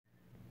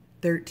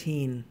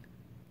13.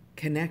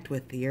 Connect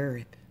with the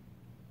earth.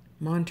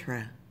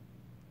 Mantra: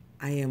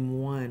 I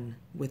am one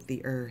with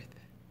the earth.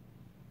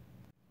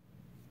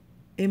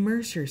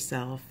 Immerse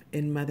yourself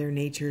in Mother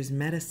Nature's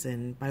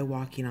medicine by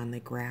walking on the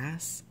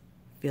grass,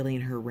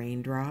 feeling her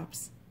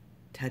raindrops,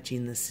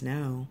 touching the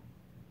snow,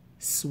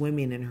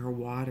 swimming in her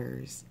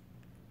waters,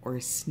 or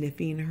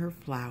sniffing her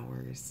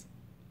flowers.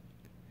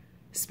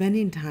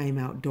 Spending time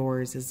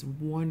outdoors is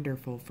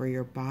wonderful for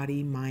your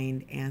body,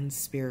 mind, and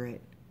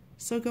spirit,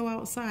 so go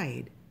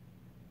outside.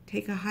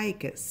 Take a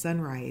hike at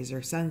sunrise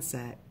or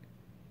sunset.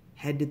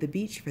 Head to the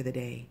beach for the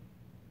day.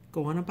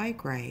 Go on a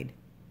bike ride.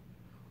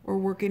 Or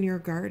work in your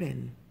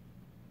garden.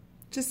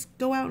 Just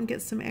go out and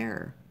get some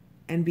air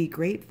and be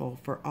grateful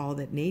for all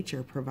that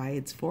nature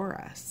provides for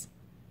us.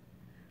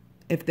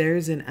 If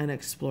there's an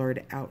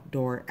unexplored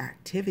outdoor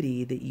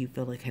activity that you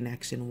feel a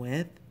connection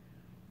with,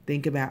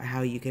 think about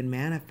how you can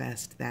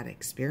manifest that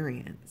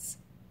experience.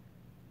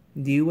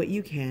 Do what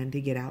you can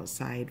to get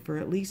outside for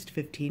at least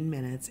 15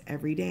 minutes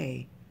every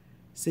day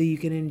so you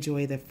can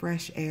enjoy the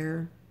fresh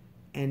air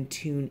and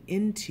tune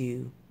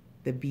into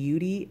the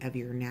beauty of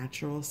your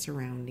natural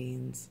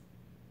surroundings.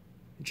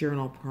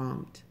 Journal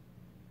prompt: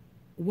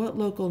 what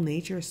local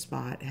nature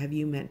spot have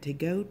you meant to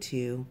go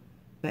to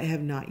but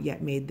have not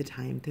yet made the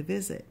time to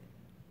visit?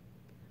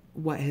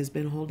 What has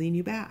been holding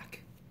you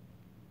back?